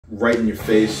right in your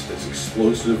face. It's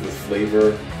explosive with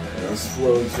flavor. And it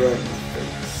explodes right in your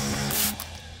face.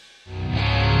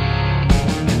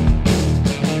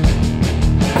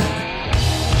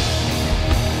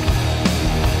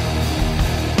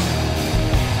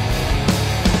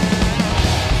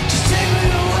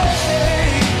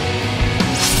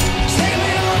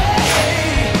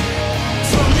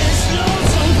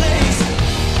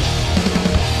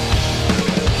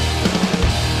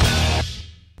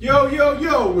 Yo, yo,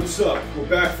 yo, what's up? We're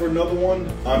back for another one.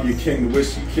 I'm your king, the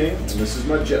Whiskey King, and this is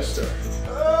my jester.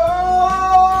 Oh!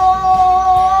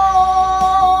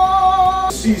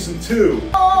 Season 2.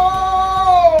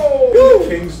 Oh! The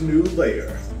King's New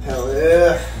Lair. Hell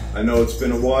yeah. I know it's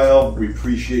been a while. We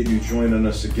appreciate you joining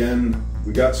us again.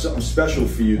 We got something special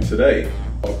for you today.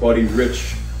 Our buddy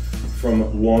Rich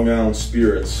from Long Island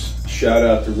Spirits. Shout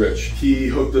out to Rich. He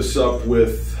hooked us up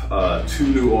with 2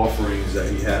 new offerings that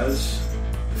he has.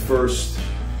 First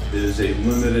is a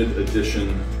limited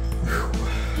edition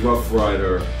Rough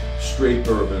Rider straight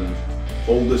bourbon,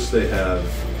 oldest they have,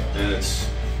 and it's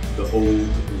the Old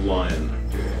Lion.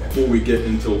 Before we get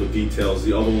into all the details,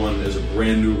 the other one is a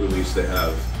brand new release they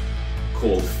have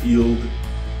called Field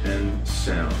and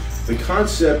Sound. The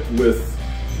concept with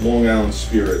Long Island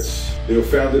Spirits, they were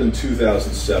founded in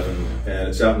 2007 and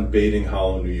it's out in Bating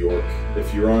Hollow, New York.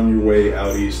 If you're on your way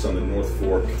out east on the North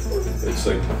Fork, it's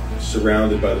like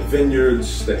surrounded by the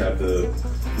vineyards. They have the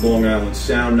Long Island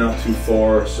Sound not too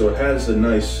far, so it has a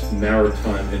nice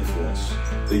maritime influence.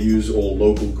 They use all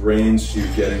local grains, so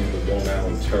you're getting the Long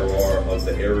Island terroir of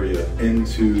the area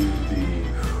into the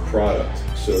product.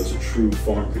 So it's a true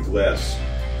farm to glass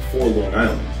for Long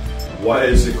Island. Why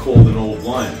is it called an Old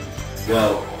Lion?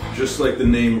 Well, just like the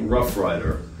name Rough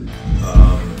Rider,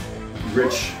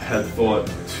 Rich had thought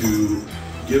to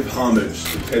give homage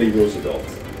to Teddy Roosevelt.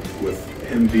 With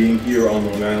him being here on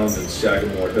Long Island and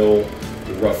Sagamore Hill,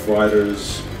 the Rough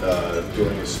Riders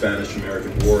during the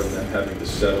Spanish-American War and then having to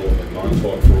settle in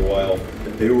Montauk for a while.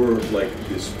 They were like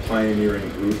this pioneering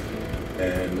group,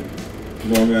 and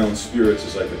Long Island Spirits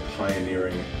is like a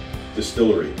pioneering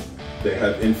distillery. They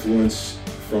have influence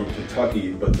from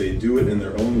Kentucky, but they do it in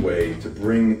their own way to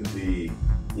bring the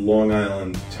Long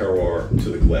Island terroir to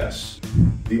the glass.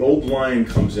 The Old Lion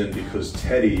comes in because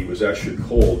Teddy was actually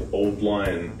called Old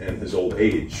Lion in his old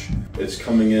age. It's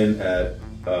coming in at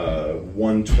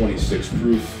 126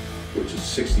 proof, which is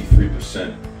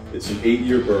 63%. It's an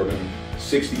 8-year bourbon,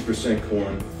 60%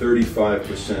 corn,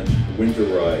 35% winter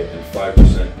rye, and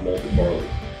 5% malted barley.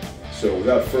 So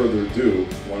without further ado,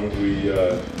 why don't we,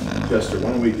 Jester,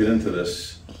 why don't we get into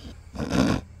this?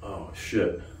 Oh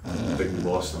shit, I think we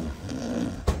lost him.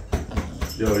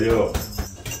 Yo, yo.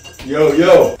 Yo,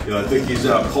 yo. Yo, I think he's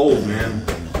out cold, man.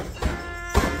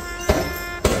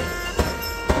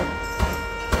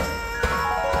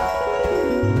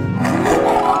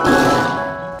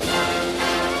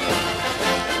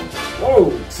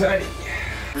 Whoa, Teddy.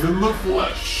 In the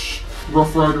flesh.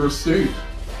 Rough Rider Estate.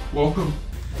 Welcome.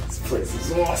 This place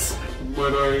is awesome.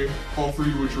 Might I offer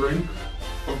you a drink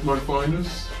of my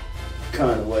finest?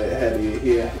 Kind of way ahead of you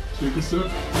here. Take a sip.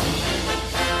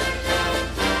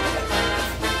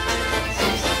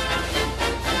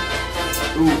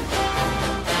 Ooh.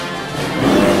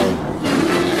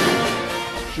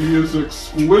 She is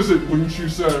exquisite, wouldn't you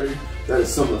say? That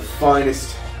is some of the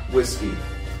finest whiskey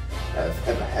I've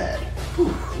ever had.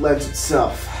 Whew. Lends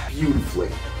itself beautifully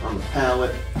on the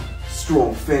palate.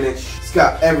 Strong finish. It's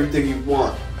got everything you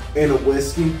want in a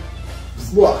whiskey.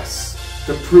 Plus,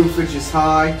 the proofage is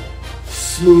high,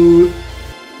 smooth.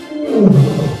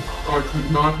 I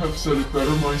could not have said it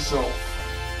better myself.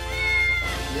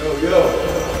 Yo, yo.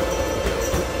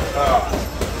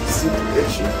 Super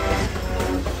itchy.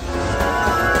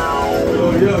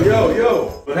 Yo, yo, yo, yo.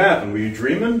 What happened? Were you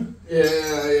dreaming? Yeah.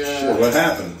 Shit, what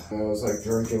happened? I was like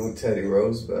drinking with Teddy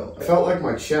Roosevelt. I felt like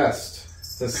my chest,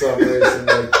 for some reason,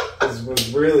 like,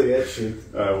 was really itchy.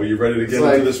 Were you ready to get It's into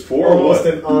like this pour or almost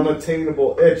what? an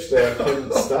unattainable itch that I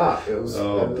couldn't stop. It was,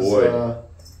 boy.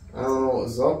 I don't know what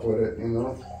was up with it, you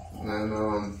know?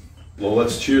 And, Well,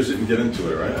 let's cheers it and get into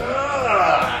it, right?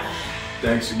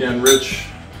 Thanks again, Rich.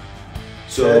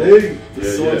 So, Teddy,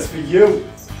 this one's for you.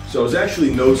 So I was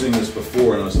actually nosing this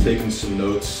before and I was taking some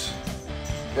notes.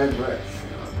 And Rich.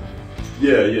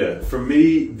 Yeah. For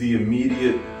me, the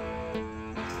immediate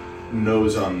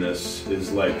nose on this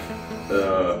is like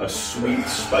a sweet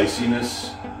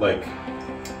spiciness, like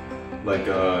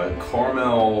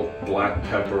caramel, black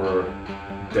pepper,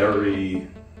 berry.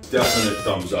 Definite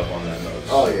thumbs up on that nose.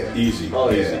 Oh yeah. Easy. Oh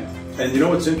easy. yeah. And you know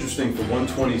what's interesting for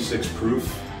 126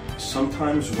 proof?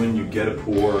 Sometimes when you get a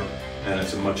pour and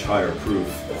it's a much higher proof,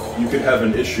 you could have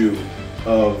an issue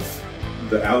of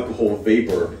the alcohol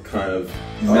vapor kind of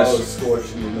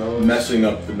scorching the nose. messing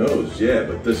up the nose. Yeah,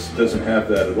 but this doesn't have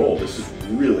that at all. This is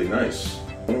really nice.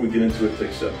 Why don't we get into it? Take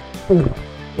a sip. Oh,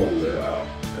 wow.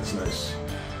 That's nice.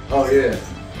 Oh, yeah.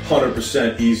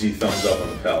 100% easy thumbs up on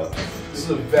the palate. This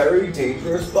is a very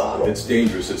dangerous bottle. It's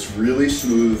dangerous. It's really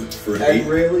smooth for an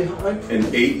really high an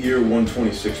 8-year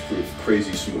 126 proof.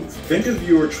 Crazy smooth. Think of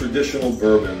your traditional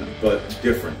bourbon, but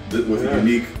different, with a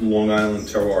unique Long Island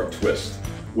terroir twist.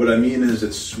 What I mean is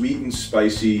it's sweet and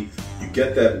spicy. You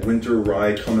get that winter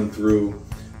rye coming through.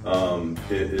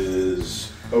 It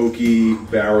is oaky,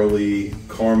 barrely,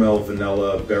 caramel,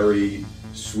 vanilla, berry,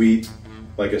 sweet.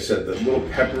 Like I said, the little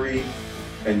peppery,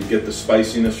 and you get the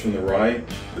spiciness from the rye.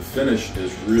 The finish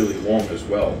is really long as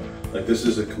well. Like, this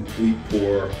is a complete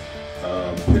pour.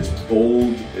 It's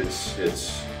bold.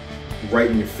 It's right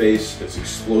in your face. It's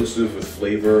explosive with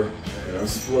flavor. You know?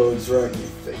 Explodes right in your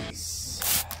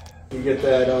face. You get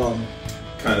that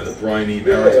kind of the briny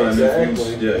maritime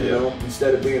influence. Yeah, you know,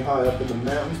 instead of being high up in the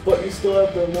mountains, but you still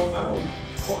have the Long Island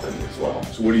climate as well.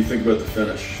 So what do you think about the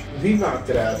finish? He knocked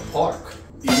it out of the park.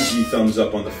 Easy thumbs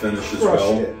up on the finish as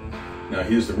well. Now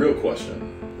here's the real question.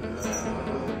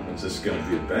 Is this going to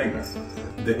be a banger?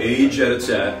 The age that it's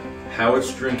at, how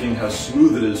it's drinking, how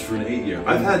smooth it is for an 8-year.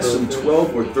 I've had some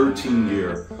 12 or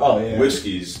 13-year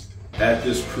whiskeys at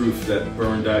this proof that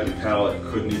burned out your palate,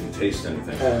 couldn't even taste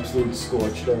anything. Absolute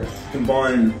scorched earth.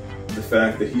 Combine the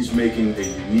fact that he's making a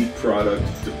unique product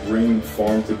to bring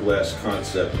farm to glass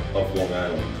concept of Long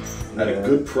Island at a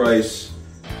good price.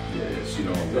 Yes, you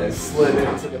know what I'm talking about. Slid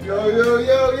into the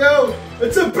yo!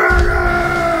 It's a banger!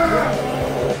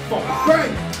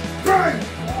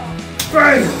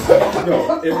 Bang!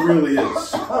 No, it really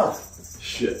is.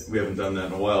 Shit, we haven't done that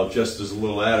in a while. Just as a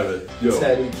little out of it. Yo.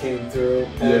 Teddy came through,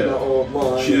 and the old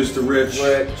line. Cheers to Rich,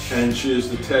 and cheers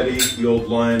to Teddy, the old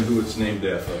lion who it's named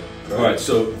after. Alright,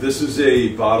 so this is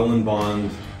a bottle and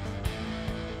bond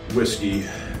whiskey.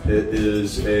 It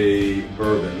is a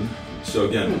bourbon. So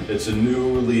again, it's a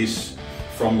new release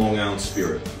from Long Island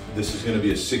Spirit. This is going to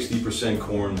be a 60%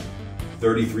 corn,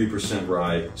 33%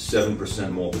 rye,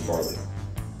 7% malted barley.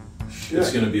 Shit.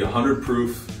 It's going to be 100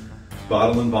 proof.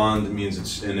 Bottle and bond means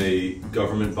it's in a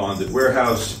government bonded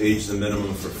warehouse, aged the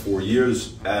minimum for 4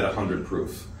 years at 100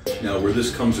 proof. Now, where this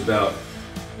comes about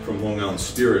from Long Island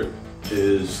Spirit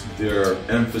is they're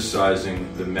emphasizing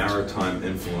the maritime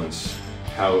influence,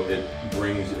 how it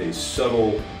brings a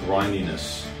subtle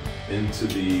brininess into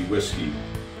the whiskey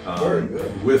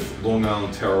with Long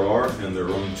Island terroir and their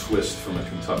own twist from a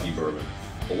Kentucky bourbon.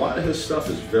 A lot of his stuff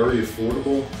is very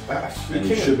affordable, and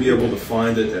you should be able to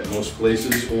find it at most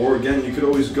places. Or again, you could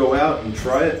always go out and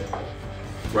try it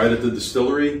right at the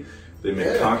distillery. They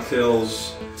make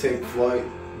cocktails. Take flight.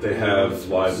 They have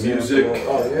live music.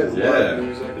 Oh yeah, live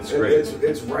music. It's great.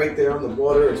 It's right there on the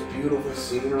water. It's beautiful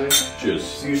scenery. Just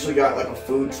it's usually got like a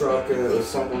food truck or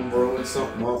someone brewing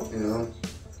something up, you know.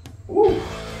 Ooh.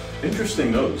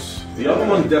 Interesting nose. The other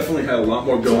one definitely had a lot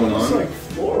more going on. It's like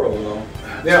floral though.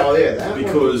 Yeah, oh yeah, that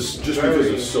because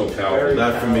it was so powerful.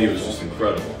 That for me was just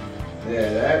incredible.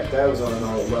 Yeah, that was on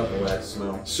another level, that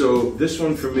smell. So this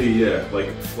one for me, yeah,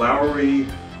 like flowery,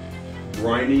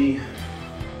 briny,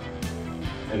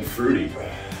 and fruity.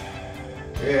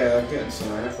 Yeah, I'm getting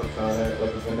some apricot,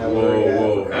 like a vanilla.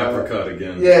 Whoa, apricot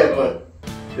again. Yeah, but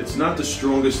it's not the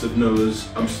strongest of nose.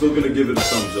 I'm still gonna give it a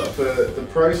thumbs up. The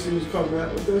price he was coming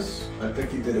out with this, I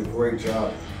think he did a great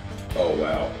job. Oh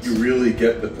wow. You really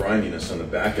get the brininess on the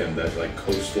back end, that like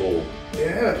coastal.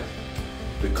 Yeah.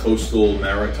 The coastal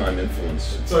maritime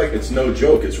influence. It's like it's no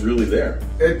joke, it's really there.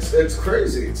 It's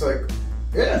crazy. It's like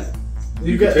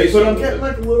You get taste but I'm getting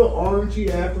like a little orangey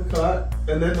apricot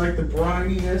and then like the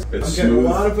brininess. It's I'm getting smooth. a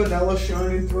lot of vanilla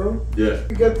shining through. Yeah.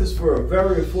 You get this for a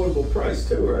very affordable price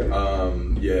too, right?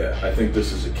 Yeah, I think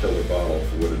this is a killer bottle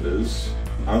for what it is.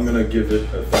 I'm gonna give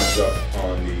it a thumbs up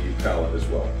on the palate as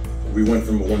well. We went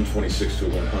from a 126 to a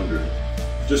 100.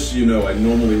 Just so you know, I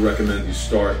normally recommend you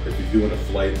start, if you're doing a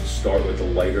flight, start with the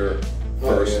lighter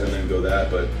first and then go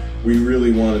that, but we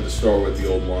really wanted to start with the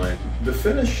old line. The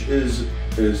finish is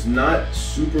not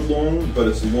super long, but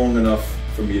it's long enough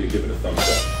for me to give it a thumbs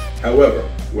up. However,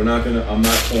 I'm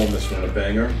not calling this one a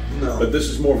banger, but this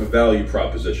is more of a value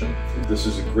proposition. This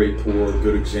is a great pour,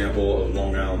 good example of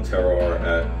Long Island terroir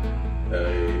at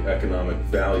an economic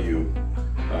value.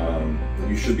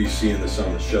 You should be seeing this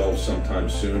on the shelves sometime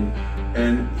soon.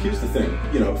 And here's the thing,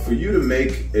 you know, for you to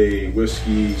make a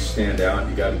whiskey stand out,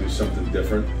 you gotta do something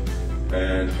different.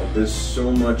 And there's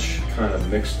so much kind of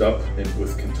mixed up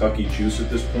with Kentucky juice at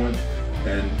this point,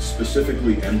 and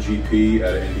specifically MGP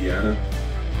out of Indiana.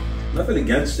 Nothing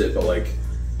against it, but like,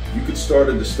 You could start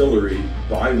a distillery,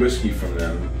 buy whiskey from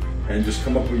them, and just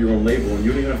come up with your own label, and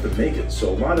you don't even have to make it. So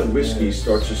a lot of whiskey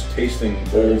starts just tasting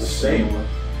all the same.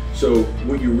 So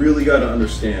what you really got to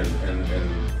understand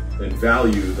and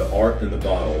value the art in the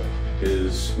bottle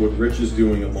is what Rich is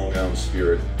doing at Long Island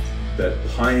Spirit. That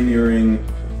pioneering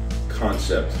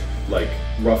concept, like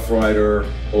Rough Rider,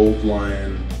 Old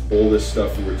Lion, all this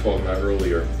stuff we were talking about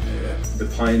earlier. The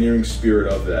pioneering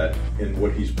spirit of that in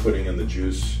what he's putting in the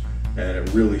juice, and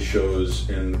it really shows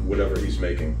in whatever he's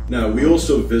making. Now, we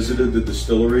also visited the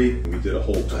distillery. We did a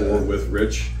whole tour with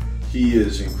Rich. He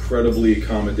is incredibly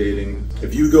accommodating.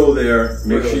 If you go there,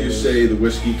 make sure you say the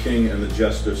Whiskey King and the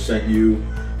Jester sent you.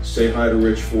 Say hi to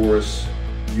Rich for us.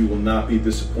 You will not be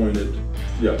disappointed.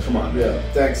 Yeah, come on, man.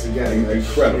 Yeah, thanks again.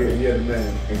 Incredible. You're the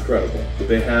man. Incredible. But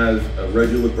they have a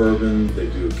regular bourbon. They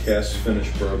do a cask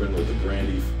finished bourbon with a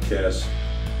brandy cask.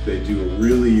 They do a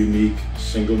really unique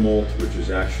single malt, which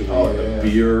is actually a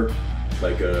beer,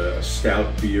 like a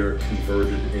stout beer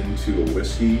converted into a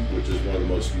whiskey, which is one of the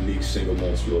most unique single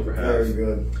malts you'll ever have. Very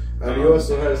good. And he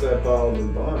also has that bottled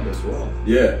in bond as well.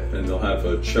 Yeah, and they'll have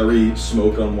a cherry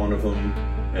smoke on one of them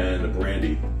and a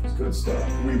brandy. It's good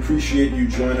stuff. We appreciate you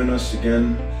joining us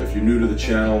again. If you're new to the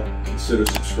channel, consider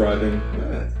subscribing.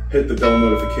 Hit the bell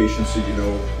notification so you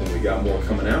know when we got more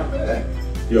coming out.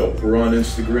 Yo, we're on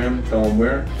Instagram. Tell them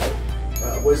where.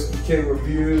 Whiskey King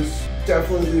Reviews.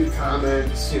 Definitely leave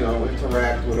comments,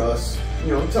 interact with us.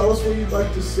 Tell us what you'd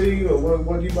like to see or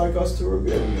what you'd like us to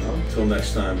review, Until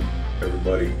next time,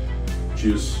 everybody,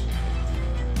 cheers.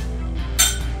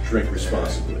 Drink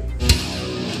responsibly.